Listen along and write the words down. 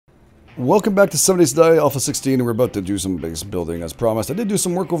Welcome back to 7 Days to Die, Alpha 16, and we're about to do some base building as promised. I did do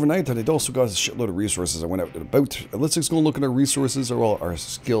some work overnight, and I also got a shitload of resources I went out and about. Let's just go look at our resources, or well, our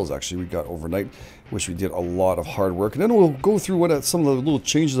skills actually we got overnight, which we did a lot of hard work. And then we'll go through what some of the little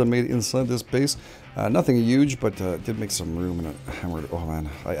changes I made inside this base. Nothing huge, but did make some room, and I hammered, oh man,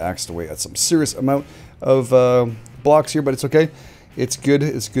 I axed away at some serious amount of blocks here, but it's okay. It's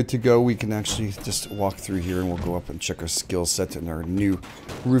good to go. We can actually just walk through here and we'll go up and check our skill set in our new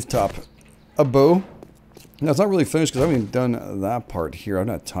rooftop abode. Now it's not really finished because I haven't even done that part here. I've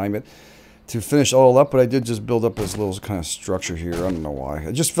not timed it to finish all up, but I did just build up this little kind of structure here. I don't know why.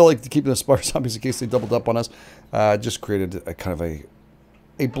 I just felt like keeping the spider zombies in case they doubled up on us. Just created a kind of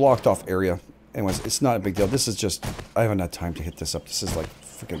a blocked off area. Anyways, it's not a big deal. This is just, I haven't had time to hit this up. This is like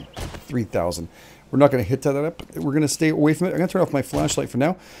freaking 3,000. We're not going to hit that up. We're going to stay away from it. I'm going to turn off my flashlight for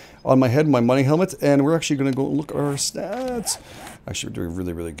now on my head, my money helmet, and we're actually going to go look at our stats. Actually, we're doing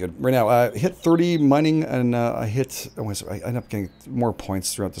really, really good. Right now, I hit 30 mining, and I end up getting more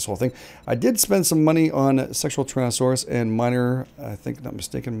points throughout this whole thing. I did spend some money on sexual tyrannosaurus and miner, I think, not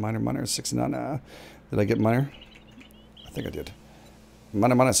mistaken, miner 69. Did I get miner? I think I did.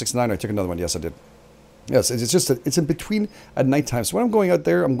 Miner 69, I took another one. Yes, I did. Yes, it's just it's in between at nighttime. So when I'm going out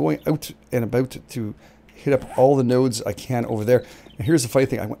there, I'm going out and about to hit up all the nodes I can over there. And here's the funny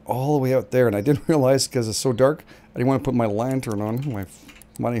thing: I went all the way out there, and I didn't realize because it's so dark, I didn't want to put my lantern on, my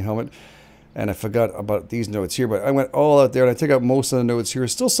money helmet, and I forgot about these nodes here. But I went all out there, and I took out most of the nodes here.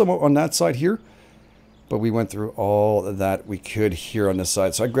 Still some on that side here, but we went through all that we could here on this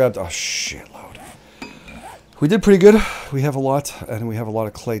side. So I grabbed a shitload. We did pretty good. We have a lot, and we have a lot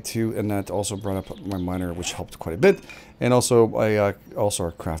of clay too, and that also brought up my miner, which helped quite a bit. And also, also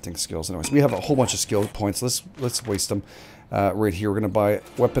our crafting skills. Anyways, we have a whole bunch of skill points. Let's waste them right here. We're gonna buy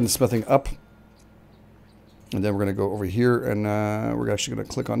weapon smithing up, and then we're gonna go over here, and we're actually gonna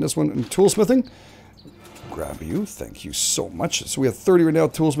click on this one and tool smithing. Grab you, thank you so much. So we have 30 right now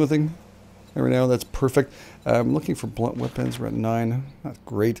tool smithing. Right now, that's perfect. I'm looking for blunt weapons. We're at 9. Not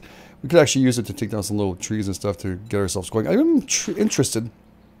great. We could actually use it to take down some little trees and stuff to get ourselves going. I'm interested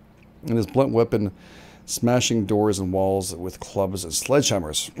in this blunt weapon, smashing doors and walls with clubs and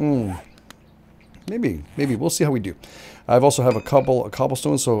sledgehammers. Maybe we'll see how we do. I've also have a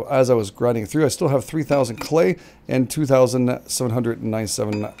cobblestone. So as I was grinding through, I still have 3,000 clay and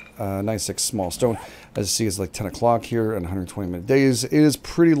 2,796 small stone. As you see, it's like 10 o'clock here and 120-minute days. It is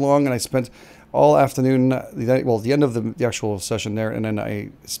pretty long, and I spent all afternoon, the end of the actual session there, and then I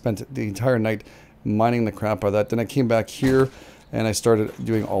spent the entire night mining the crap out of that. Then I came back here, and I started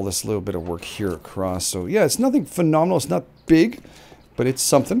doing all this little bit of work here across. So yeah, it's nothing phenomenal. It's not big, but it's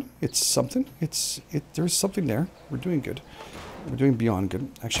something. It's something. There's something there. We're doing good. We're doing beyond good.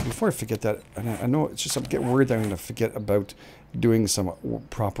 Actually, before I forget that, and I know it's just, I'm getting worried that I'm going to forget about doing some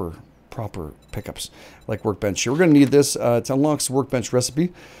proper pickups like workbench here. We're going to need this to unlock the workbench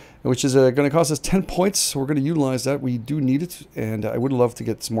recipe, which is going to cost us 10 points. So we're going to utilize that. We do need it, and I would love to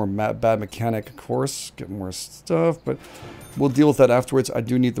get some more bad mechanic, of course, get more stuff, but we'll deal with that afterwards. I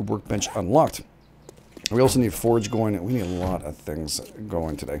do need the workbench unlocked. We also need forge going. We need a lot of things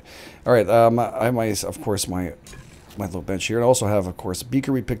going today. All right, I have of course, my little bench here. I also have, of course, a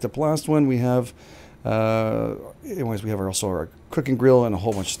beaker we picked up last one. We have, anyways, we have also our cooking grill and a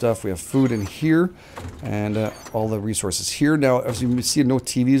whole bunch of stuff. We have food in here and all the resources here. Now, as you see, no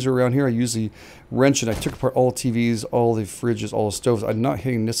TVs around here. I usually wrench, and I took apart all the TVs, all the fridges, all the stoves. I'm not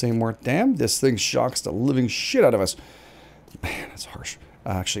hitting this anymore. Damn, this thing shocks the living shit out of us. Man, that's harsh.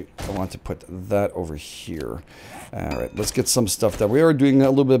 Actually, I want to put that over here. All right, let's get some stuff done. We are doing a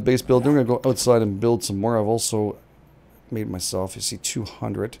little bit of base building. We're going to go outside and build some more. I've also made myself, you see,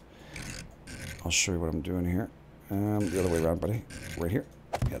 200. I'll show you what I'm doing here. The other way around, buddy. Right here.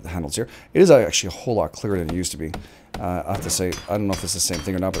 Yeah, the handle's here. It is actually a whole lot clearer than it used to be. I have to say, I don't know if it's the same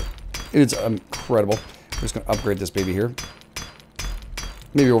thing or not, but it is incredible. I'm just going to upgrade this baby here.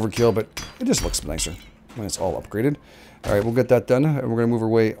 Maybe overkill, but it just looks nicer when it's all upgraded. All right, we'll get that done, and we're going to move our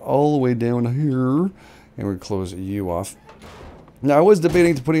way all the way down here, and we're going to close you off. Now, I was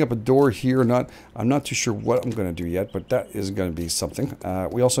debating to putting up a door here or not. I'm not too sure what I'm going to do yet, but that is going to be something.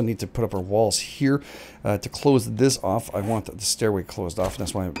 We also need to put up our walls here to close this off. I want the stairway closed off, and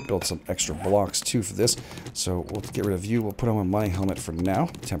that's why I built some extra blocks too for this. So we'll get rid of you. We'll put on my helmet for now,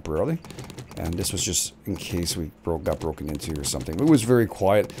 temporarily. And this was just in case we got broken into or something. It was very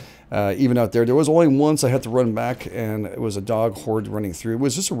quiet, even out there. There was only once I had to run back, and it was a dog horde running through. It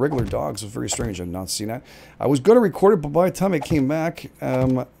was just a regular dog, so it was very strange. I had not seen that. I was going to record it, but by the time I came back,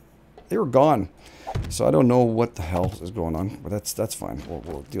 they were gone. So I don't know what the hell is going on, but that's fine.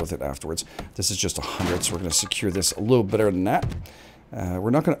 We'll deal with it afterwards. This is just 100, so we're going to secure this a little better than that. We're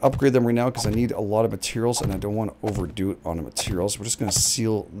not going to upgrade them right now because I need a lot of materials and I don't want to overdo it on the materials. We're just going to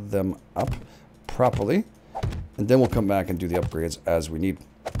seal them up properly. And then we'll come back and do the upgrades as we need.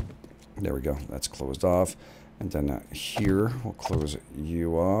 There we go. That's closed off. And then here, we'll close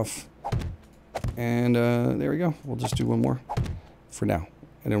you off. And there we go. We'll just do one more for now.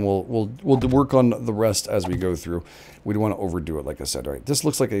 And then we'll work on the rest as we go through. We don't want to overdo it, like I said. All right, this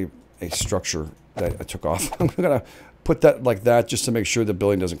looks like a structure that I took off. I'm going to put that like that just to make sure the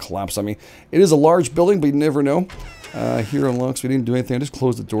building doesn't collapse on me. It is a large building, but you never know. Here on Lux, we didn't do anything. I just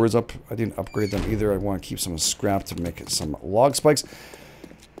closed the doors up. I didn't upgrade them either. I want to keep some scrap to make it some log spikes.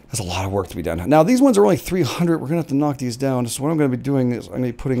 There's a lot of work to be done. Now, these ones are only 300. We're going to have to knock these down. So what I'm going to be doing is I'm going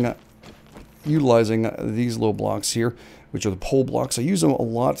to be putting, utilizing these little blocks here, which are the pole blocks. I use them a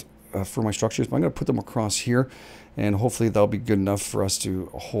lot for my structures, but I'm going to put them across here. And hopefully that'll be good enough for us to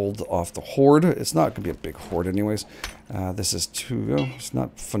hold off the horde. It's not going to be a big horde anyways. This is it's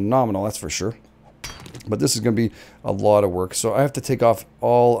not phenomenal, that's for sure. But this is going to be a lot of work. So I have to take off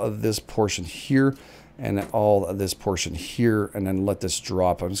all of this portion here and all of this portion here and then let this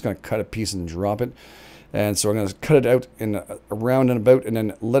drop. I'm just going to cut a piece and drop it. And so I'm going to cut it out in around and about and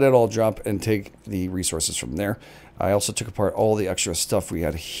then let it all drop and take the resources from there. I also took apart all the extra stuff we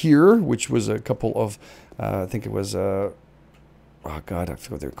had here, which was a couple of, I think it was, oh God, I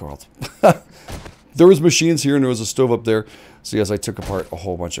forgot what they're called. There was machines here and there was a stove up there. So yes, I took apart a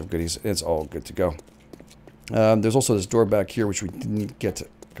whole bunch of goodies. It's all good to go. There's also this door back here, which we didn't get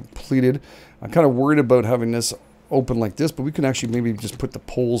completed. I'm kind of worried about having this open like this, but we can actually maybe just put the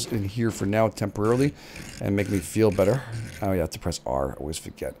poles in here for now temporarily and make me feel better. Oh, you have to press R. Always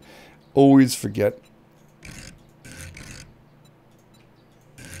forget. Always forget.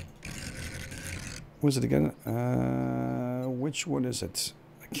 What is it again? Which one is it?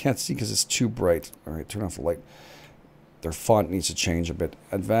 I can't see because it's too bright. All right, turn off the light. Their font needs to change a bit.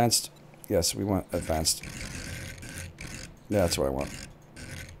 Advanced. Yes, we want advanced. Yeah, that's what I want.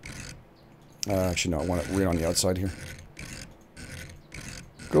 Actually, no, I want it right on the outside here.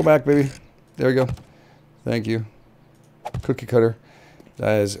 Go back, baby. There we go. Thank you. Cookie cutter.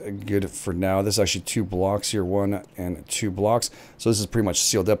 That is good for now. This is actually 2 blocks here, 1 and 2 blocks. So this is pretty much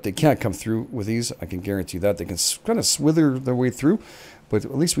sealed up. They can't come through with these. I can guarantee that. They can kind of swither their way through, but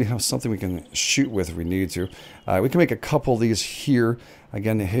at least we have something we can shoot with if we need to. We can make a couple of these here.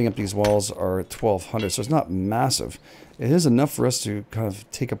 Again, hitting up these walls are 1,200, so it's not massive. It is enough for us to kind of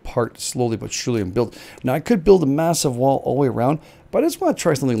take apart slowly but surely and build. Now, I could build a massive wall all the way around, but I just want to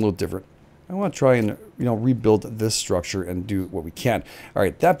try something a little different. I want to try and, rebuild this structure and do what we can. All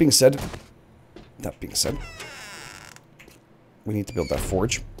right, that being said, we need to build that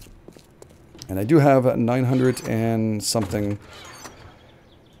forge. And I do have 900 and something,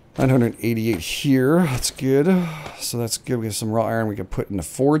 988 here. That's good. So that's good. We have some raw iron we can put in the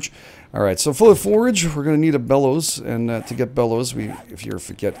forge. All right, so for the forge, we're going to need a bellows. And to get bellows, if you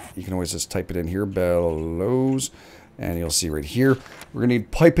forget, you can always just type it in here, bellows. And you'll see right here, we're going to need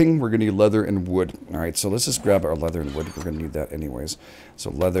piping, we're going to need leather and wood. All right, so let's just grab our leather and wood. We're going to need that anyways.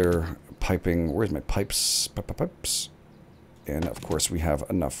 So leather, piping, where's my pipes? Pipes. And of course, we have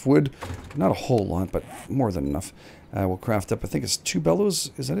enough wood. Not a whole lot, but more than enough. We'll craft up, I think it's 2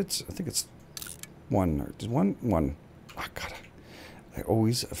 bellows. Is that it? I think it's 1. One. Oh, God. I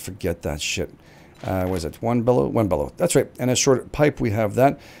always forget that shit. What is it? 1 bellow? 1 bellow. That's right. And a short pipe, we have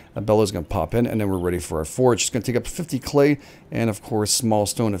that. A bellow is going to pop in, and then we're ready for our forge. It's going to take up 50 clay, and of course, small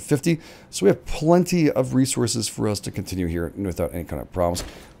stone at 50. So we have plenty of resources for us to continue here without any kind of problems.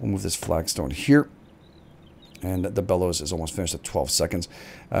 We'll move this flagstone here. And the bellows is almost finished at 12 seconds.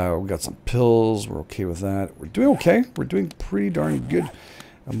 We got some pills. We're okay with that. We're doing okay. We're doing pretty darn good.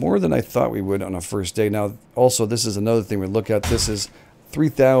 More than I thought we would on a first day. Now, also, this is another thing we look at. This is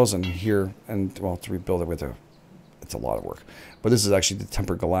 3,000 here, and well, to rebuild it it's a lot of work. But this is actually the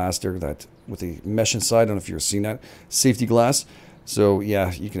tempered glass there, that with the mesh inside. I don't know if you've seen that safety glass. So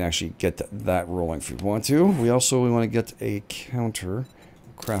yeah, you can actually get that rolling if you want to. We want to get a counter,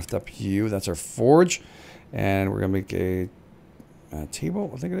 craft up you. That's our forge, and we're gonna make a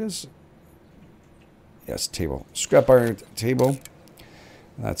table. I think it is. Yes, table. Scrap iron table.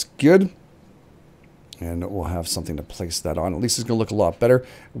 That's good. And we'll have something to place that on. At least it's going to look a lot better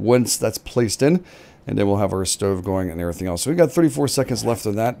once that's placed in. And then we'll have our stove going and everything else. So we got 34 seconds left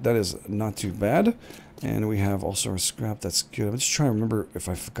of that. That is not too bad. And we have also our scrap. That's good. I'm just trying to remember if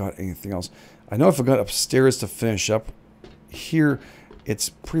I forgot anything else. I know I forgot upstairs to finish up. Here, it's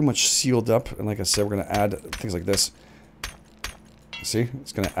pretty much sealed up. And like I said, we're going to add things like this. See?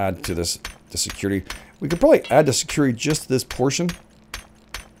 It's going to add to this, the security. We could probably add the security just to this portion.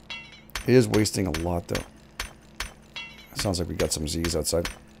 It is wasting a lot, though. Sounds like we got some Z's outside.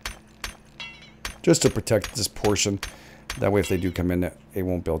 Just to protect this portion. That way if they do come in, it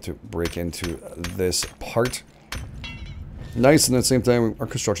won't be able to break into this part. Nice, and at the same time, our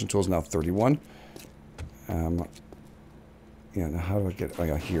construction tool is now 31. Yeah, now how do I get... Oh,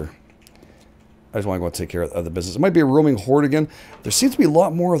 yeah, here. I just want to go and take care of the business. It might be a roaming horde again. There seems to be a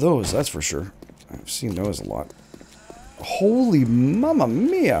lot more of those, that's for sure. I've seen those a lot. Holy mamma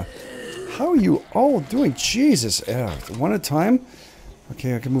mia! How are you all doing? Jesus, one at a time?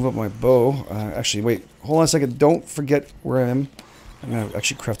 Okay, I can move up my bow. Actually, wait. Hold on a second. Don't forget where I am. I'm going to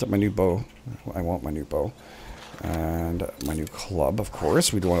actually craft up my new bow. I want my new bow. And my new club, of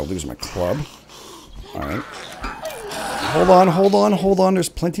course. We don't want to lose my club. Alright. Hold on, hold on, hold on. There's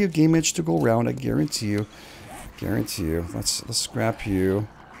plenty of game edge to go around, I guarantee you. Guarantee you. Let's scrap you.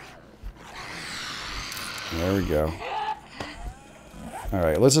 There we go.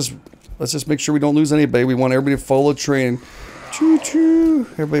 Alright, let's just make sure we don't lose anybody. We want everybody to follow the train. Choo-choo.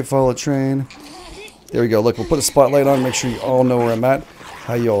 Everybody follow the train. There we go. Look, we'll put a spotlight on, make sure you all know where I'm at.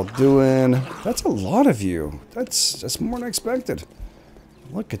 How you all doing? That's a lot of you. That's more than I expected.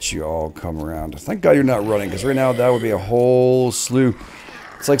 Look at you all come around. Thank God you're not running, because right now that would be a whole slew.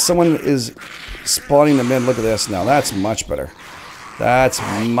 It's like someone is spawning them in. Look at this now. That's much better. That's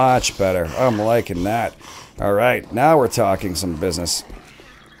much better. I'm liking that. All right, now we're talking some business.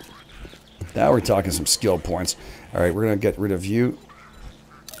 Now we're talking some skill points. All right, we're going to get rid of you.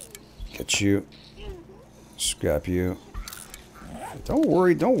 Get you. Scrap you. Don't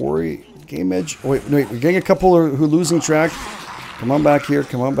worry, don't worry. GameEdged. Wait, we're getting a couple who are losing track. Come on back here,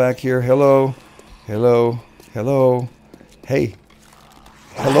 come on back here. Hello. Hello. Hello. Hey.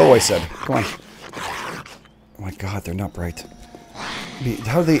 Hello, I said. Come on. Oh my God, they're not bright.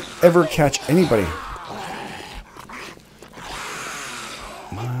 How do they ever catch anybody?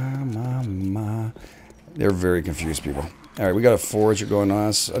 They're very confused, people. All right, we got a forger going on.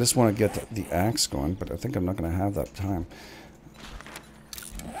 I just want to get the axe going, but I think I'm not going to have that time.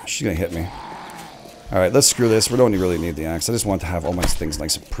 She's going to hit me. All right, let's screw this. We don't really need the axe. I just want to have all my things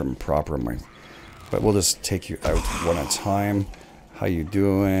nice and prim and proper. But we'll just take you out one at a time. How you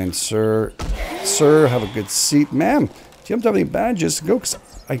doing, sir? Sir, have a good seat. Ma'am, do you have any badges? Go, because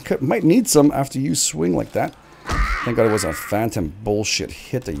I might need some after you swing like that. Thank God it wasn't a phantom bullshit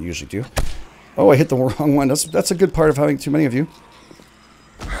hit that you usually do. Oh, I hit the wrong one. That's a good part of having too many of you.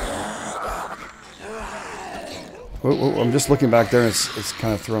 Oh, I'm just looking back there and it's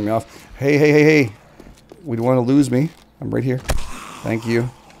kind of throwing me off. Hey, hey, hey, hey. We don't want to lose me. I'm right here. Thank you.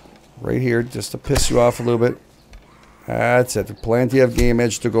 Right here, just to piss you off a little bit. That's it. Plenty of game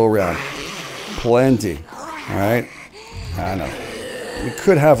edge to go around. Plenty. Alright? I know. We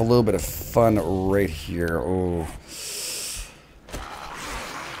could have a little bit of fun right here. Oh.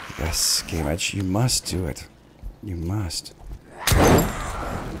 Yes, GameEdged. You must do it. You must.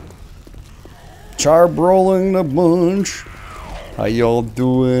 Charbroiling the bunch. How y'all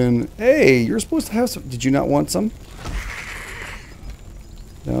doing? Hey, you're supposed to have some. Did you not want some?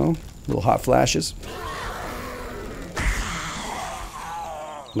 No? Little hot flashes?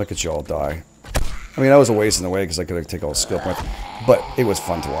 Look at y'all die. I mean, that was a waste in the way because I could have taken all the skill points. But it was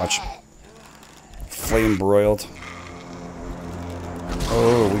fun to watch. Flame broiled.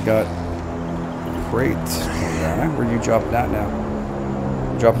 Oh, we got great. Where are you dropping that now?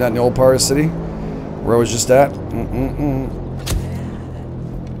 Dropping that in the old part of the city? Where I was just at?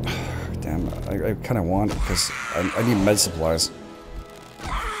 Damn, I kind of want it because I need med supplies.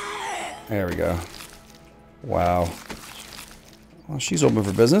 There we go. Wow. Well, she's open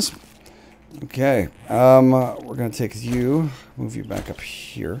for business. Okay. We're going to take you, move you back up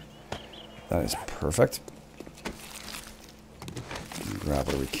here. That is perfect. Grab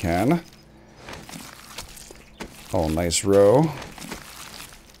what we can. Oh, nice row.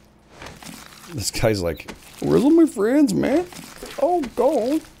 This guy's like, where's all my friends, man? Oh,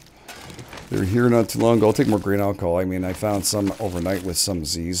 go. They're here not too long ago. I'll take more grain alcohol. I mean, I found some overnight with some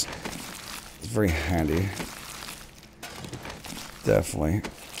Z's. It's very handy. Definitely.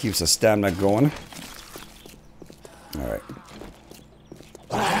 Keeps the stamina going. Alright.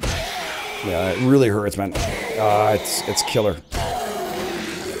 Yeah, it really hurts, man. It's killer.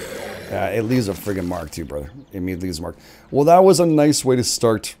 Yeah, it leaves a friggin' mark too, brother. It leaves a mark. Well, that was a nice way to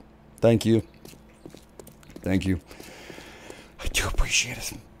start. Thank you. Thank you. I do appreciate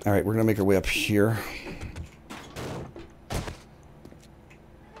it. Alright, we're gonna make our way up here.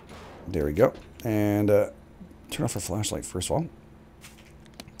 There we go. And turn off our flashlight first of all.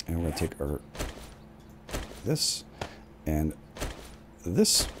 And we're gonna take our this and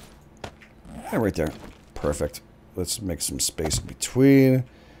this. And right there. Perfect. Let's make some space in between.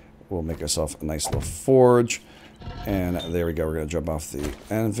 We'll make ourselves a nice little forge. And there we go. We're going to jump off the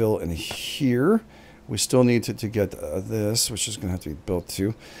anvil in here. We still need to get this, which is going to have to be built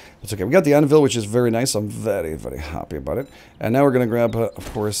too. It's okay. We got the anvil, which is very nice. I'm very, very happy about it. And now we're going to grab,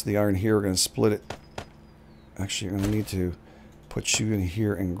 of course, the iron here. We're going to split it. Actually, I'm going to need to put you in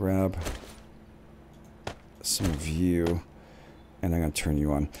here and grab some of you. And I'm going to turn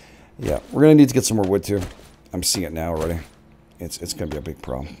you on. Yeah, we're going to need to get some more wood too. I'm seeing it now already. It's going to be a big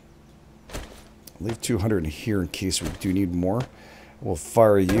problem. Leave 200 in here in case we do need more. We'll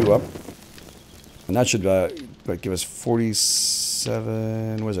fire you up. And that should give us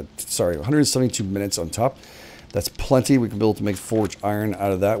 47, what is it? Sorry, 172 minutes on top. That's plenty. We can be able to make forged iron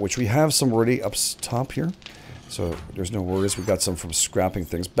out of that, which we have some already up top here. So there's no worries. We got some from scrapping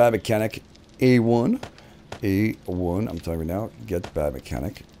things. Bad mechanic, A1. A1, I'm telling you now, get bad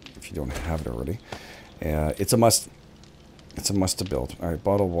mechanic if you don't have it already. It's a must. It's a must to build. All right,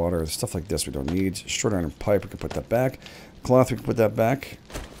 bottled water, stuff like this we don't need. Short iron pipe, we can put that back. Cloth, we can put that back.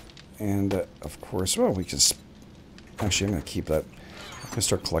 And, of course, well, we can... Actually, I'm going to keep that. I'm going to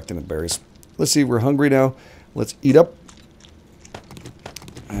start collecting the berries. Let's see, we're hungry now. Let's eat up.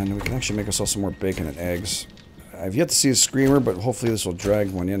 And we can actually make ourselves some more bacon and eggs. I've yet to see a screamer, but hopefully this will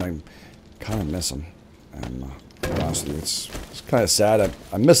drag one in. I kind of miss him. And, to be honest with you, it's kind of sad.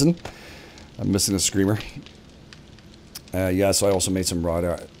 I'm missing a screamer. Yeah, so I also made some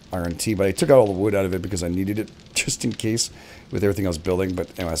raw iron tea, but I took out all the wood out of it because I needed it just in case with everything I was building.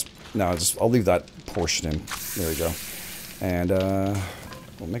 But anyways, now I'll leave that portion in. There we go. And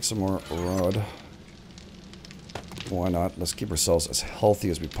we'll make some more rod. Why not? Let's keep ourselves as healthy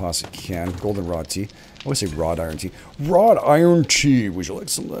as we possibly can. Golden rod tea. I always say rod iron tea. Rod iron tea. Would you like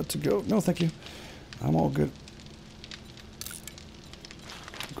some of that to go? No, thank you. I'm all good.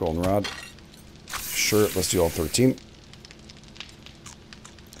 Golden rod. Sure, let's do all 13.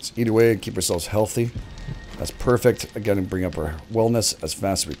 Let's eat away and keep ourselves healthy. That's perfect. Again, bring up our wellness as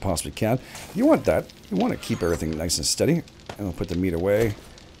fast as we possibly can. You want that. You want to keep everything nice and steady. And we'll put the meat away.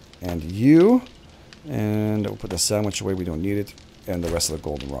 And you. And we'll put the sandwich away. We don't need it. And the rest of the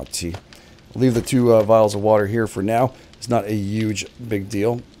goldenrod tea. We'll leave the 2 vials of water here for now. It's not a huge big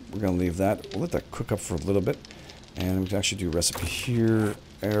deal. We're going to leave that. We'll let that cook up for a little bit. And we can actually do a recipe here.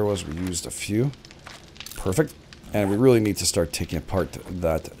 Arrows, we used a few. Perfect. And we really need to start taking apart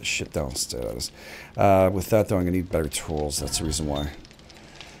that shit downstairs. With that, though, I'm going to need better tools. That's the reason why.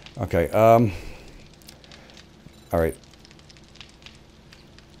 Okay. Alright.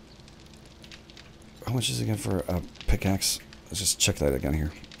 How much is it again for a pickaxe? Let's just check that again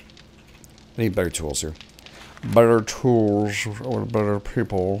here. I need better tools here. Better tools or better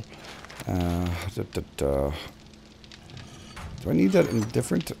people. Do I need that in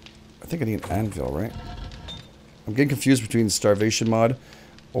different? I think I need an anvil, right? I'm getting confused between the starvation mod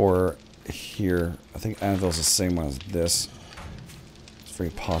or here. I think anvil is the same one as this. It's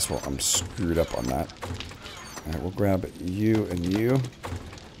very possible I'm screwed up on that. Alright, we'll grab you and you.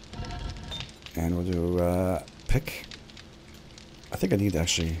 And we'll do pick. I think I need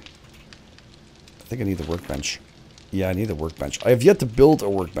actually... I think I need the workbench. Yeah, I need the workbench. I have yet to build a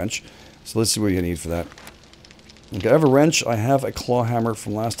workbench. So let's see what you need for that. Okay, I have a wrench. I have a claw hammer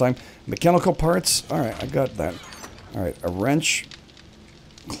from last time. Mechanical parts. Alright, I got that. Alright, a wrench.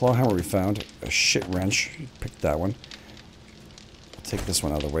 Claw hammer we found. A shit wrench. Pick that one. I'll take this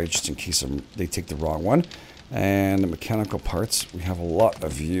one out of the way just in case they take the wrong one. And the mechanical parts. We have a lot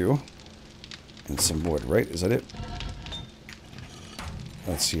of you. And some wood, right? Is that it?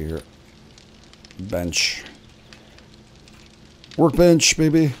 Let's see here. Bench. Workbench,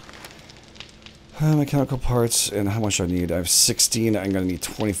 baby. Mechanical parts, and how much I need? I have 16. I'm going to need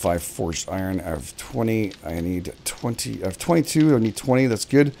 25 forged iron. I have 20. I need 20. I have 22. I need 20. That's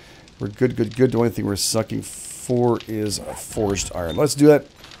good. We're good, good, good. The only thing we're sucking for is forged iron. Let's do that.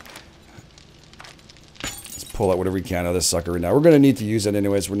 Let's pull out whatever we can out of this sucker right now. We're going to need to use it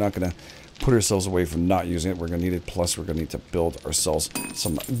anyways. We're not going to put ourselves away from not using it. We're going to need it. Plus, we're going to need to build ourselves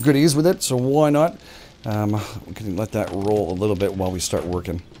some goodies with it. So why not? We can let that roll a little bit while we start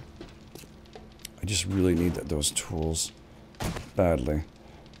working. I just really need those tools badly.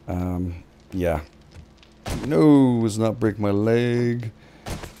 Yeah. No, let's not break my leg.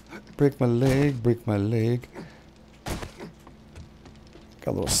 Break my leg, break my leg. Got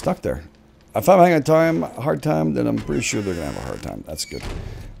a little stuck there. If I'm having a hard time, then I'm pretty sure they're gonna have a hard time. That's good.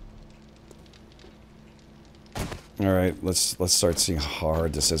 All right, let's start seeing how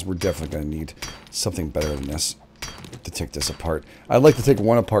hard this is. We're definitely gonna need something better than this to take this apart. I'd like to take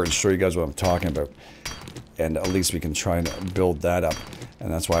one apart and show you guys what I'm talking about. And at least we can try and build that up.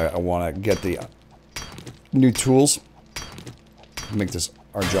 And that's why I want to get the new tools. Make this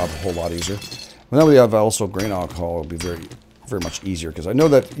our job a whole lot easier. Well, now we have also grain alcohol. It'll be very much easier because I know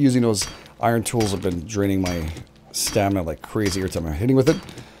that using those iron tools have been draining my stamina like crazy every time I'm hitting with it.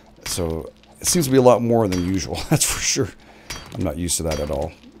 So it seems to be a lot more than usual. That's for sure. I'm not used to that at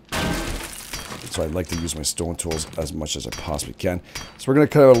all. So I'd like to use my stone tools as much as I possibly can. So we're going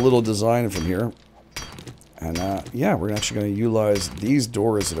to cut out a little design from here. And yeah, we're actually going to utilize these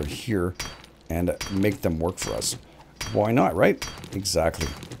doors that are here and make them work for us. Why not, right? Exactly.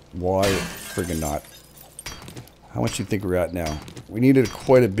 Why friggin' not? How much do you think we're at now? We needed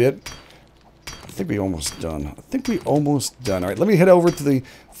quite a bit. I think we're almost done. All right, let me head over to the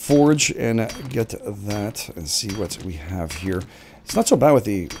forge and get that and see what we have here. It's not so bad with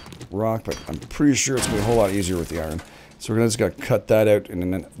the rock, but I'm pretty sure it's going to be a whole lot easier with the iron. So we're just going to cut that out and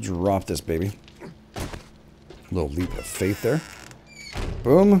then drop this baby. A little leap of faith there.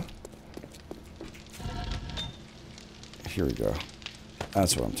 Boom. Here we go.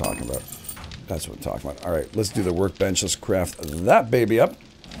 That's what I'm talking about. That's what I'm talking about. All right, let's do the workbench. Let's craft that baby up.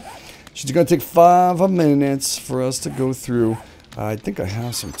 She's going to take 5 minutes for us to go through. I think I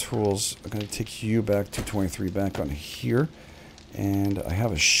have some tools. I'm going to take you back, 223 back on here. And I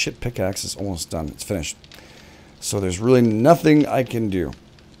have a shit pickaxe. It's almost done. It's finished. So there's really nothing I can do.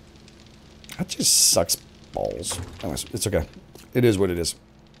 That just sucks balls. Anyways, it's okay. It is what it is.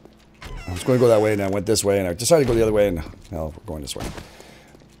 I was going to go that way and I went this way and I decided to go the other way and well, we're going this way.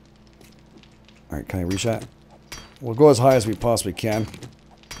 Alright, can I reach that? We'll go as high as we possibly can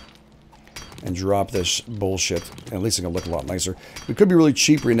and drop this bullshit. And at least it's going to look a lot nicer. We could be really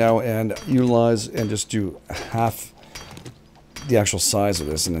cheap right now and utilize and just do half the actual size of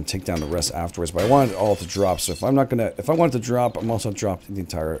this and then take down the rest afterwards. But I want it all to drop. So if I want it to drop, I'm also dropping the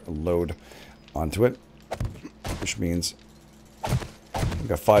entire load onto it. Which means we've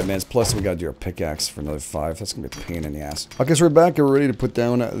got 5 minutes, plus we got to do our pickaxe for another 5. That's going to be a pain in the ass. Okay, so we're back and we're ready to put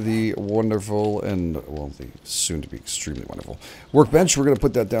down the wonderful and, well, the soon-to-be extremely wonderful workbench. We're going to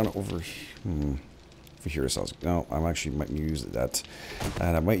put that down over here. Sounds no, I actually might use that.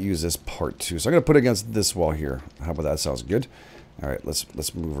 And I might use this part too. So I'm going to put it against this wall here. How about that? Sounds good. All right,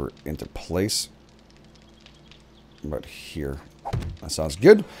 let's move her into place. About here. That sounds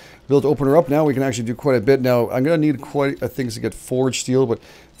good. Be able to open her up now. We can actually do quite a bit. Now, I'm going to need quite a things to get forged steel, but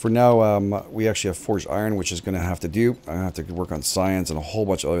for now, we actually have forged iron, which is going to have to do. I'm going to have to work on science and a whole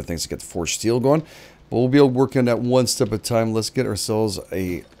bunch of other things to get the forged steel going. But we'll be able to work on that one step at a time. Let's get ourselves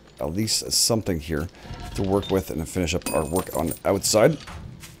at least something here to work with and finish up our work on the outside.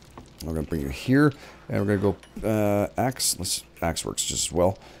 We're going to bring you here, and we're going to go axe. Axe works just as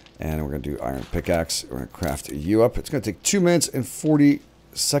well. And we're going to do iron pickaxe. We're going to craft you up. It's going to take 2 minutes and 40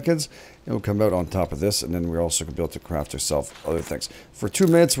 seconds. And we'll come out on top of this. And then we're also going to be able to craft ourselves other things. For 2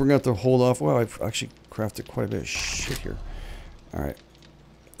 minutes, we're going to have to hold off. Well, I've actually crafted quite a bit of shit here. All right.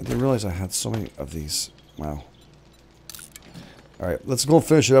 I didn't realize I had so many of these. Wow. All right. Let's go and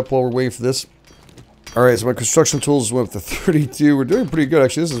finish it up while we're waiting for this. All right. So my construction tools went up to 32. We're doing pretty good,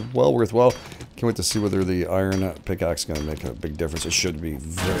 actually. This is well worthwhile. Can't wait to see whether the iron pickaxe is going to make a big difference. It should be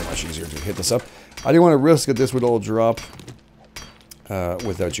very much easier to hit this up. I didn't want to risk that this would all drop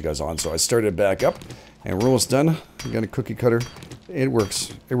without you guys on. So I started back up and we're almost done. We got a cookie cutter. It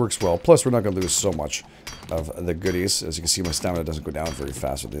works. It works well. Plus, we're not going to lose so much of the goodies. As you can see, my stamina doesn't go down very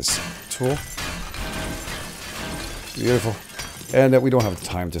fast with this tool. Beautiful. And we don't have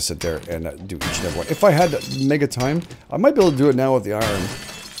time to sit there and do each and every one. If I had mega time, I might be able to do it now with the iron.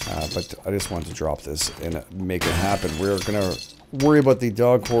 But I just wanted to drop this and make it happen. We're going to worry about the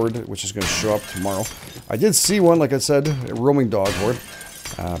dog horde, which is going to show up tomorrow. I did see one, like I said, a roaming dog horde.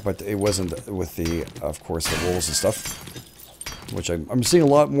 But it wasn't with the, of course, the wolves and stuff. Which I'm seeing a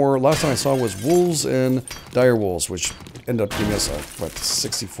lot more. Last time I saw was wolves and dire wolves, which ended up giving us, what,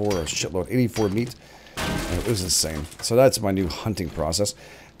 64, a shitload, 84 meat. And it was insane. So that's my new hunting process.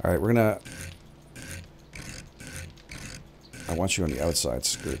 All right, we're going to... I want you on the outside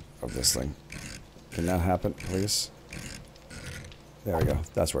skirt of this thing. Can that happen, please? There we go.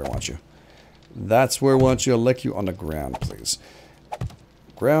 That's where I want you. That's where I want you. I'll lick you on the ground, please.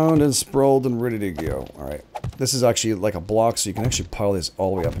 Ground and sprawled and ready to go. All right. This is actually like a block, so you can actually pile this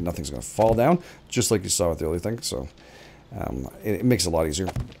all the way up and nothing's going to fall down, just like you saw with the other thing. So it makes it a lot easier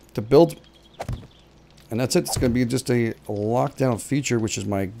to build. And that's it. It's going to be just a lockdown feature, which is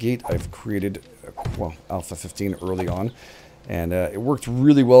my gate I've created, well, Alpha 15 early on. And it worked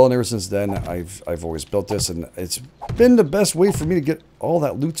really well, and ever since then, I've always built this, and it's been the best way for me to get all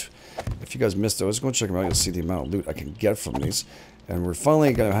that loot. If you guys missed those, go check them out. You'll see the amount of loot I can get from these. And we're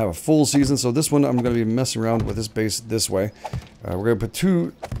finally going to have a full season, so this one I'm going to be messing around with this base this way. We're going to put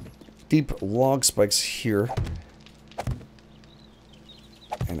 2 deep log spikes here.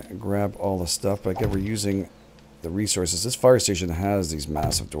 and grab all the stuff. But again, we're using the resources. This fire station has these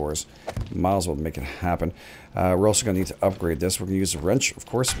massive doors. Might as well make it happen. We're also going to need to upgrade this. We're going to use a wrench, of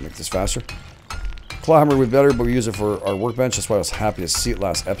course, to make this faster. Claw hammer would be better, but we use it for our workbench. That's why I was happy to see it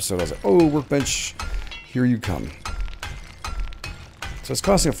last episode. I was like, oh, workbench, here you come. So it's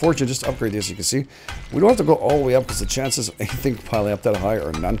costing a fortune just to upgrade this, you can see. We don't have to go all the way up because the chances of anything piling up that high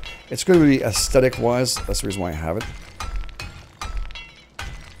are none. It's going to be aesthetic-wise. That's the reason why I have it.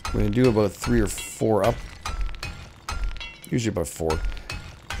 We're going to do about 3 or 4 up. Usually about 4.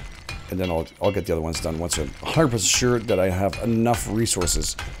 And then I'll get the other ones done once I'm 100% sure that I have enough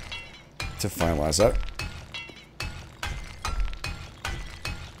resources to finalize that.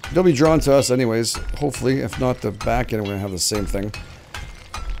 They'll be drawn to us anyways, hopefully. If not, the back end, we're going to have the same thing.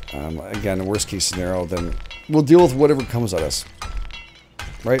 Again, the worst case scenario, then we'll deal with whatever comes at us.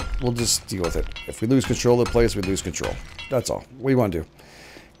 Right? We'll just deal with it. If we lose control of the place, we lose control. That's all. What do you want to do?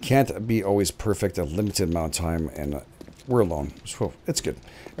 Can't be always perfect, a limited amount of time, and we're alone. So it's good. All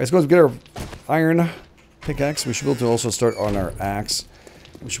right, let's go get our iron pickaxe. We should be able to also start on our axe,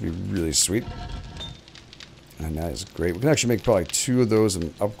 which should be really sweet. And that is great. We can actually make probably 2 of those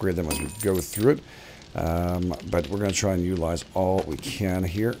and upgrade them as we go through it. But we're going to try and utilize all we can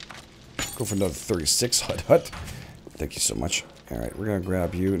here. Go for another 36 hut. Thank you so much. All right, we're going to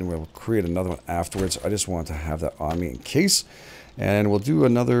grab you and we'll create another one afterwards. I just want to have that on me in case. And we'll do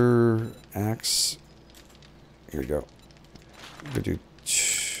another axe. Here we go. We're going to do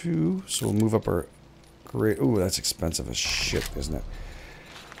 2. So we'll move up our great. Oh, that's expensive as shit, isn't it?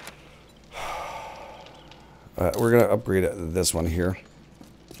 We're going to upgrade this one here.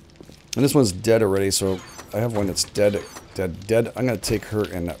 And this one's dead already, so I have one that's dead. I'm going to take her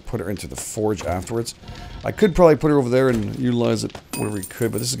and put her into the forge afterwards. I could probably put her over there and utilize it wherever we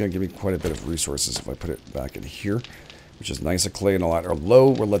could, but this is going to give me quite a bit of resources if I put it back in here, which is nice. A clay and all that are low.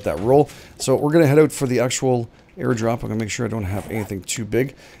 We'll let that roll. So we're going to head out for the actual airdrop. I'm going to make sure I don't have anything too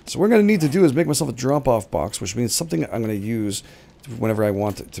big. So what I'm going to need to do is make myself a drop-off box, which means something I'm going to use whenever I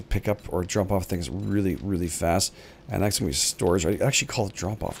want to pick up or drop off things really, really fast. And that's going to be storage. I actually call it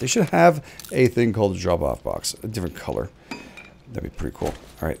drop off. They should have a thing called a drop off box, a different color. That'd be pretty cool.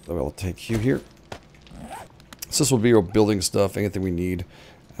 All right, I'll take you here. So this will be our building stuff, anything we need,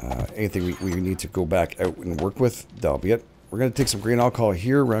 anything we need to go back out and work with. That'll be it. We're going to take some grain alcohol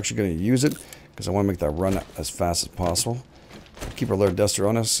here. We're actually going to use it because I want to make that run as fast as possible. Keep our leather duster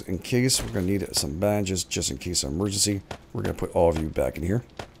on us in case. We're going to need some bandages just in case of emergency. We're going to put all of you back in here.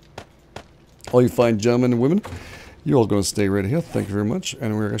 All you fine gentlemen and women, you're all going to stay right here. Thank you very much.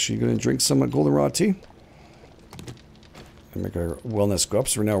 And we're actually going to drink some goldenrod tea. And make our wellness go up.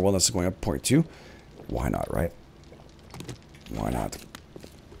 So right now our wellness is going up 0.2. Why not, right? Why not?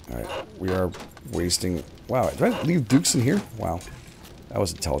 All right. We are wasting... Wow. Did I leave Dukes in here? Wow. That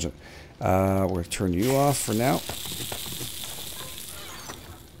was intelligent. We're going to turn you off for now.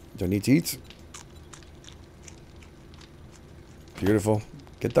 Do I need to eat? Beautiful.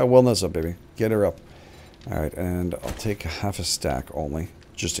 Get that wellness up, baby. Get her up. Alright, and I'll take half a stack only,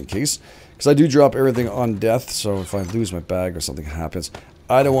 just in case. Because I do drop everything on death, so if I lose my bag or something happens,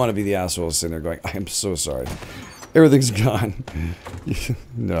 I don't want to be the asshole sitting there going, I am so sorry. Everything's gone.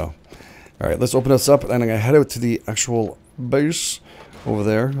 No. Alright, let's open this up, and I'm going to head out to the actual base over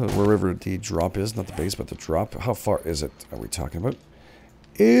there, wherever the drop is. Not the base, but the drop. How far is it are we talking about?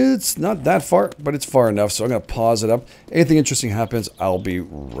 It's not that far, but it's far enough, so I'm going to pause it up. Anything interesting happens, I'll be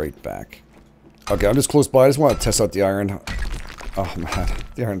right back. Okay, I'm just close by. I just want to test out the iron. Oh, man.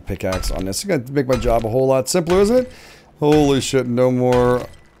 The iron pickaxe on this. It's going to make my job a whole lot simpler, isn't it? Holy shit, no more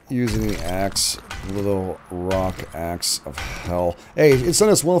using the axe. Little rock axe of hell. Hey, it's done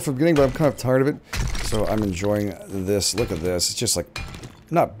us well from the beginning, but I'm kind of tired of it. So I'm enjoying this. Look at this. It's just like,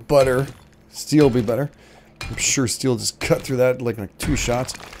 not butter. Steel will be better. I'm sure steel just cut through that like 2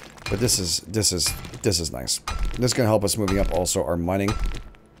 shots. But this is nice. This is going to help us moving up also our mining,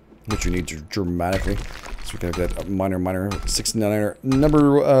 which we need dramatically. So we're going to get a miner 69er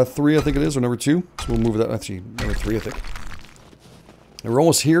number 3, I think it is, or number 2. So we'll move that. Actually, number 3, I think. And we're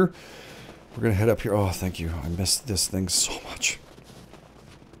almost here. We're going to head up here. Oh, thank you. I missed this thing so much.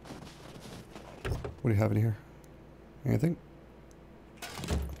 What do you have in here? Anything?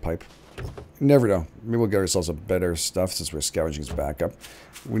 A pipe. Never know. Maybe we'll get ourselves a better stuff since we're scavenging's back up.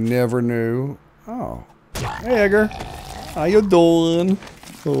 We never knew. Oh. Hey, Edgar. How you doing?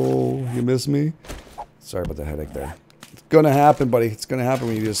 Oh, you miss me? Sorry about the headache there. It's gonna happen, buddy. It's gonna happen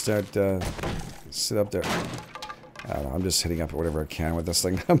when you just start, sit up there. I don't know. I'm just hitting up whatever I can with this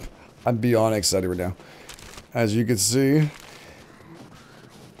thing. I'm beyond excited right now. As you can see.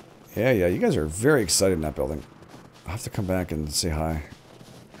 Yeah, you guys are very excited in that building. I'll have to come back and say hi.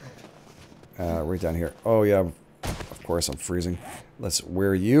 Right down here. Oh, yeah. Of course, I'm freezing. Let's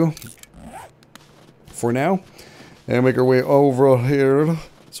wear you for now. And make our way over here.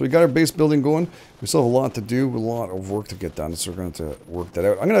 So we got our base building going. We still have a lot to do, a lot of work to get done. So we're going to work that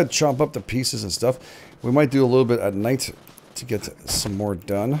out. I'm going to chop up the pieces and stuff. We might do a little bit at night to get some more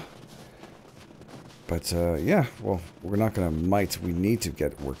done. But yeah, well, we're not going to we need to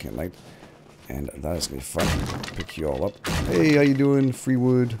get working at night. And that is going to be fun. Pick you all up. Hey, how you doing? Free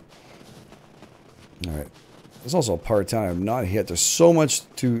wood. Alright. There's also a part of town I have not hit. There's so much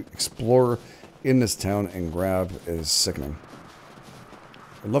to explore in this town and grab. It is sickening.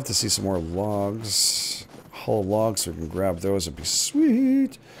 I'd love to see some more logs. Whole logs so we can grab those. It'd be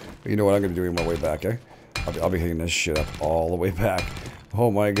sweet. But you know what I'm going to do on my way back, eh? I'll be hitting this shit up all the way back.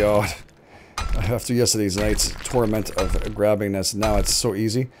 Oh my god. After yesterday's night's torment of grabbing this, now it's so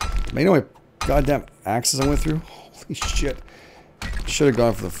easy. Man, you know my goddamn axes I went through? Holy shit. Should have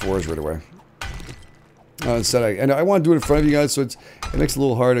gone for the forge right away. Instead, I want to do it in front of you guys, so it makes it a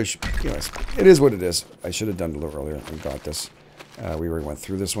little harder. You know, it is what it is. I should have done it a little earlier and got this. We already went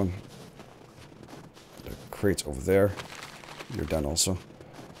through this one. The crate's over there. You're done also.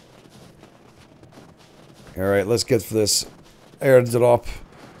 Alright, let's get for this airdrop.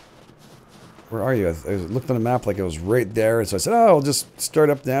 Where are you? I looked on the map like it was right there, and so I said, oh, I'll just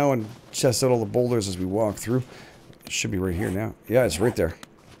start up now and chest out all the boulders as we walk through. It should be right here now. Yeah, it's right there.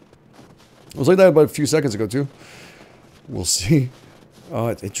 It was like that about a few seconds ago, too. We'll see. Oh,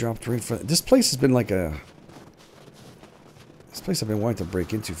 it dropped right in front. This place has been like a... This place I've been wanting to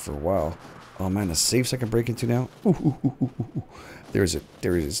break into for a while. Oh, man, the safes I can break into now. There's it.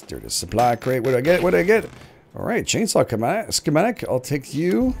 There it is. There it is. Supply crate. What do I get? What do I get? All right, chainsaw schematic. I'll take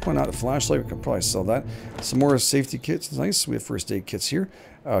you. Why not a flashlight? We can probably sell that. Some more safety kits. Nice. We have first aid kits here.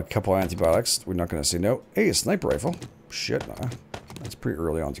 A couple antibiotics. We're not going to say no. Hey, a sniper rifle. Shit. That's pretty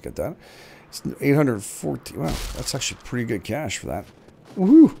early on to get that. It's 840. Wow, that's actually pretty good cash for that.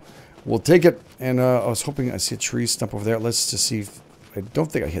 Woohoo! We'll take it. And I was hoping I see a tree stump over there. Let's just see if... I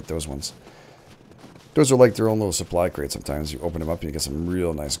don't think I hit those ones. Those are like their own little supply crate sometimes. You open them up and you get some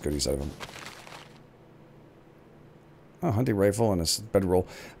real nice goodies out of them. Oh, hunting rifle and a bedroll.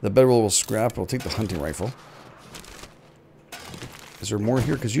 The bedroll will scrap. We'll take the hunting rifle. Is there more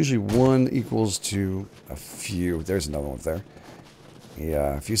here? Because usually one equals to a few. There's another one there.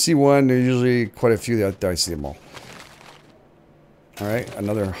 Yeah, if you see one, there's usually quite a few that I see them all. Alright,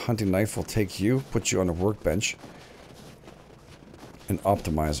 another hunting knife will take you, put you on a workbench, and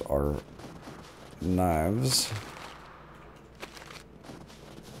optimize our knives.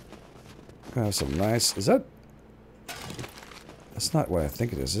 Gonna have some nice... Is that... That's not what I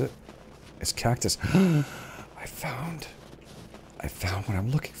think it is it? It's cactus. I found what I'm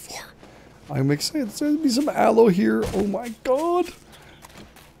looking for. I'm excited. There's going to be some aloe here. Oh my god.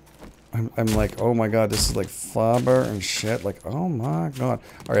 I'm like, oh my god, this is like fiber and shit. Like, oh my god.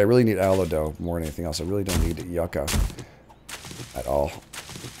 Alright, I really need aloe dough more than anything else. I really don't need yucca at all.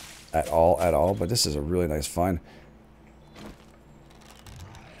 At all. But this is a really nice find.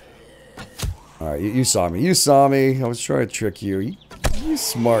 Alright, you saw me. You saw me. I was trying to trick you. You're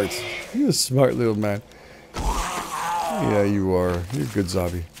smart. You're a smart little man. Yeah, you are. You're a good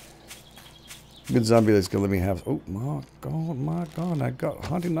zombie. Good zombie that's gonna let me have... Oh, my god. I got a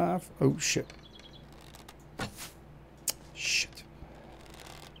hunting knife. Oh, shit. Shit.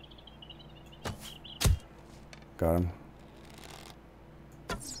 Got him.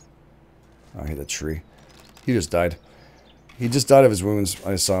 I hit a tree. He just died. He just died of his wounds.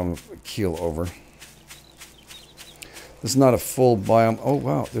 I saw him keel over. This is not a full biome. Oh,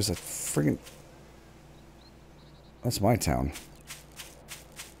 wow. There's a friggin... That's my town.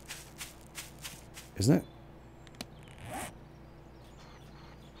 Isn't it?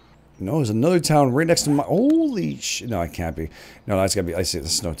 No, there's another town right next to my... Holy shit. No, it can't be. No, that's gotta be... I see it. The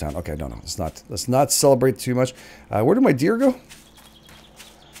snow town. Okay, no. It's not. Let's not celebrate too much. Where did my deer go?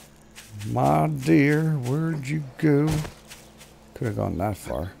 My dear, where'd you go? Could have gone that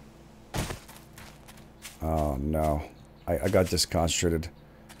far. Oh, no. I got disconcentrated.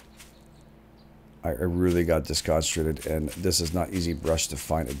 I really got disconcentrated, and this is not easy brush to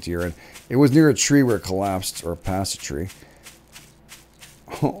find a deer in. It was near a tree where it collapsed, or past a tree.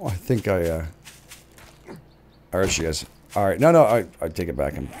 Oh, I think there she is. Alright, no, I take it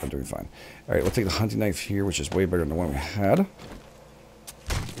back. I'm doing fine. Alright, we'll take the hunting knife here, which is way better than the one we had.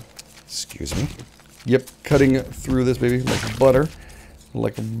 Excuse me. Yep, cutting through this, baby, like butter.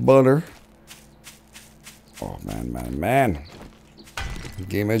 Like butter. Oh, man.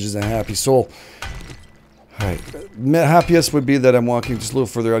 GameEdged is a happy soul. Alright, happiest would be that I'm walking just a little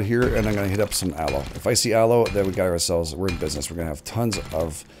further out here, and I'm going to hit up some aloe. If I see aloe, then we got ourselves, we're in business. We're going to have tons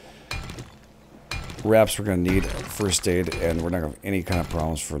of wraps we're going to need, first aid, and we're not going to have any kind of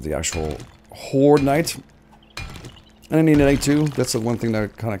problems for the actual horde night. And I need a night too. That's the one thing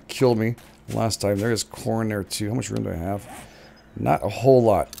that kind of killed me last time. There is corn there too. How much room do I have? Not a whole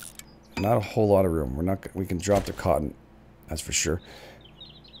lot. Not a whole lot of room. We can drop the cotton. That's for sure.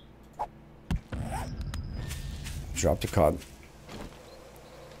 Drop the cotton.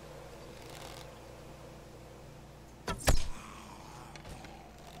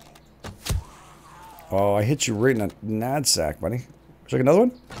 Oh, I hit you right in a nad sack, buddy. Would you like another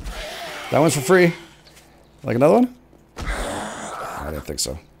one? That one's for free. Like another one? I didn't think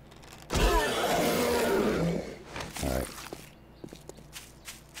so. Alright.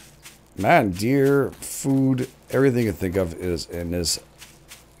 Man, deer, food, everything you think of is in this.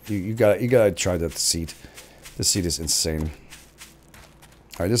 You gotta try that seed. This seed is insane.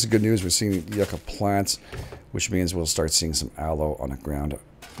 Alright, this is good news. We're seeing yucca plants, which means we'll start seeing some aloe on the ground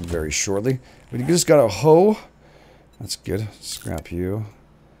very shortly. We just got a hoe. That's good. Scrap you.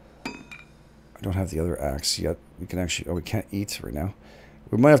 I don't have the other axe yet. We can actually... Oh, we can't eat right now.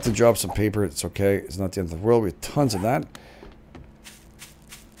 We might have to drop some paper. It's okay. It's not the end of the world. We have tons of that.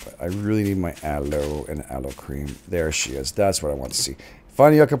 But I really need my aloe and aloe cream. There she is. That's what I want to see.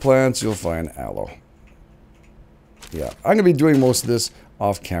 Find yucca plants, you'll find aloe. Yeah, I'm going to be doing most of this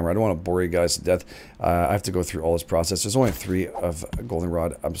off camera. I don't want to bore you guys to death. I have to go through all this process. There's only 3 of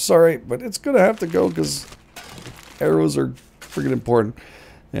goldenrod. I'm sorry, but it's going to have to go because arrows are freaking important.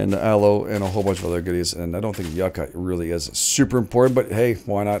 And aloe and a whole bunch of other goodies. And I don't think yucca really is super important, but hey,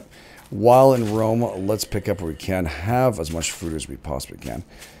 why not? While in Rome, let's pick up what we can. Have as much food as we possibly can.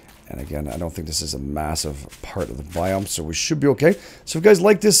 And again, I don't think this is a massive part of the biome, so we should be okay. So if you guys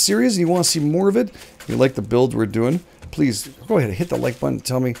like this series and you want to see more of it, if you like the build we're doing, please go ahead and hit the like button.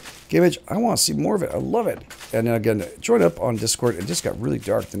 Tell me, GameEdged, I want to see more of it. I love it. And then again, join up on Discord. It just got really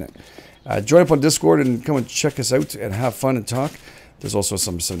dark, didn't it? Join up on Discord and come and check us out and have fun and talk. There's also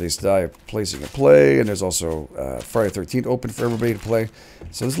some Sundays Die placing a play, and there's also Friday 13th open for everybody to play.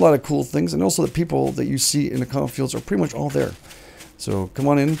 So there's a lot of cool things, and also the people that you see in the comment fields are pretty much all there. So come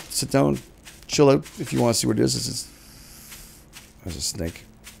on in, sit down, chill out if you want to see what it is. There's a snake.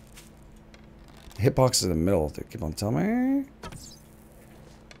 Hitbox is in the middle. They keep on telling me.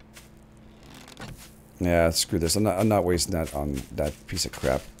 Yeah, screw this. I'm not wasting that on that piece of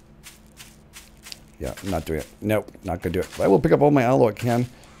crap. Yeah, I'm not doing it. Nope, not gonna do it. But I will pick up all my aloe I can.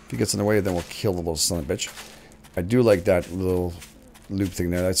 If he gets in the way, then we'll kill the little son of a bitch. I do like that little loop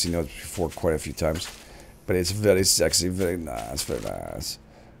thing there. I've seen it before quite a few times. But it's very sexy, very nice, very nice.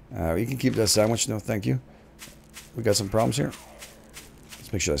 You can keep that sandwich. No, thank you. We got some problems here.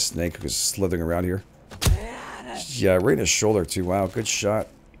 Let's make sure that snake is slithering around here. Yeah, right in his shoulder too. Wow, good shot.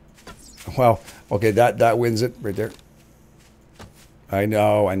 Wow. Okay, that wins it right there. I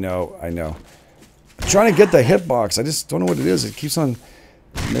know. I'm trying to get the hitbox. I just don't know what it is. It keeps on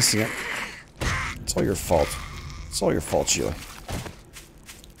missing it. It's all your fault. It's all your fault, Sheila.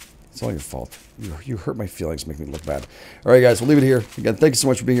 It's all your fault. You hurt my feelings, make me look bad. Alright guys, we'll leave it here. Again, thank you so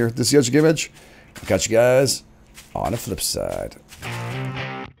much for being here. This is GameEdged. I'll catch you guys on the flip side.